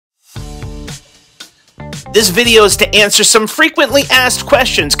This video is to answer some frequently asked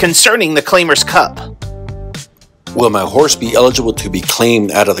questions concerning the Claimers Cup. Will my horse be eligible to be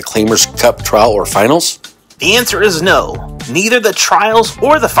claimed out of the Claimers Cup trial or finals? The answer is no. Neither the trials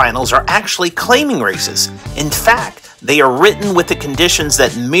or the finals are actually claiming races. In fact, they are written with the conditions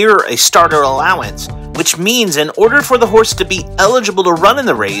that mirror a starter allowance, which means in order for the horse to be eligible to run in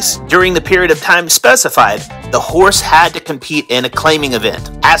the race during the period of time specified, the horse had to compete in a claiming event.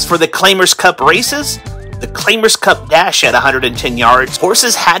 As for the Claimers Cup races, the Claimers Cup Dash at 110 yards,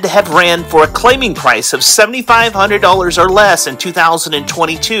 horses had to have ran for a claiming price of $7,500 or less in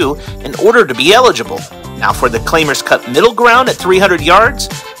 2022 in order to be eligible. Now for the Claimers Cup Middle Ground at 300 yards,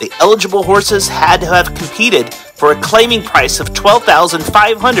 the eligible horses had to have competed for a claiming price of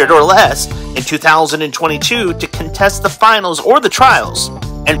 $12,500 or less in 2022 to contest the finals or the trials.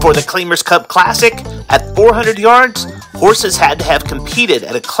 And for the Claimers Cup Classic at 400 yards, horses had to have competed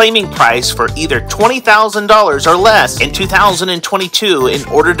at a claiming price for either $20,000 or less in 2022 in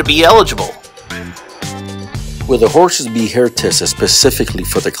order to be eligible. Will the horses be hair tested specifically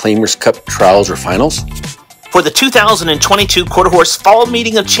for the Claimers Cup trials or finals? For the 2022 Quarter Horse Fall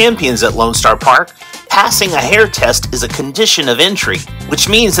Meeting of Champions at Lone Star Park, passing a hair test is a condition of entry, which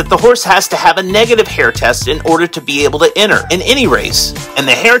means that the horse has to have a negative hair test in order to be able to enter in any race, and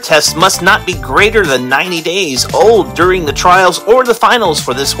the hair test must not be greater than 90 days old during the trials or the finals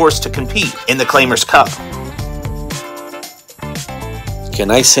for this horse to compete in the Claimers Cup.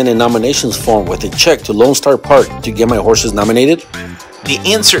 Can I send a nominations form with a check to Lone Star Park to get my horses nominated? The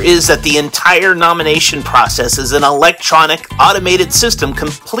answer is that the entire nomination process is an electronic, automated system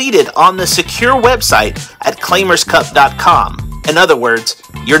completed on the secure website at claimerscup.com. In other words,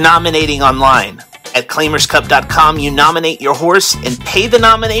 you're nominating online. At claimerscup.com, you nominate your horse and pay the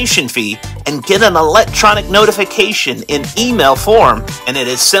nomination fee and get an electronic notification in email form, and it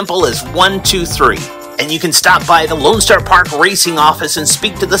is simple as 1, 2, 3. And you can stop by the Lone Star Park Racing office and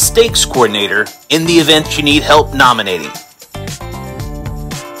speak to the stakes coordinator in the event you need help nominating.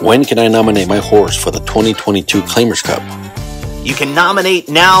 When can I nominate my horse for the 2022 Claimers Cup? You can nominate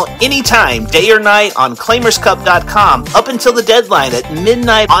now, anytime, day or night, on claimerscup.com up until the deadline at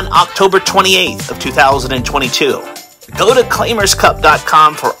midnight on October 28th of 2022. Go to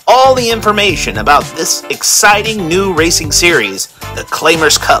claimerscup.com for all the information about this exciting new racing series, the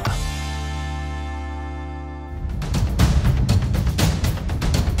Claimers Cup.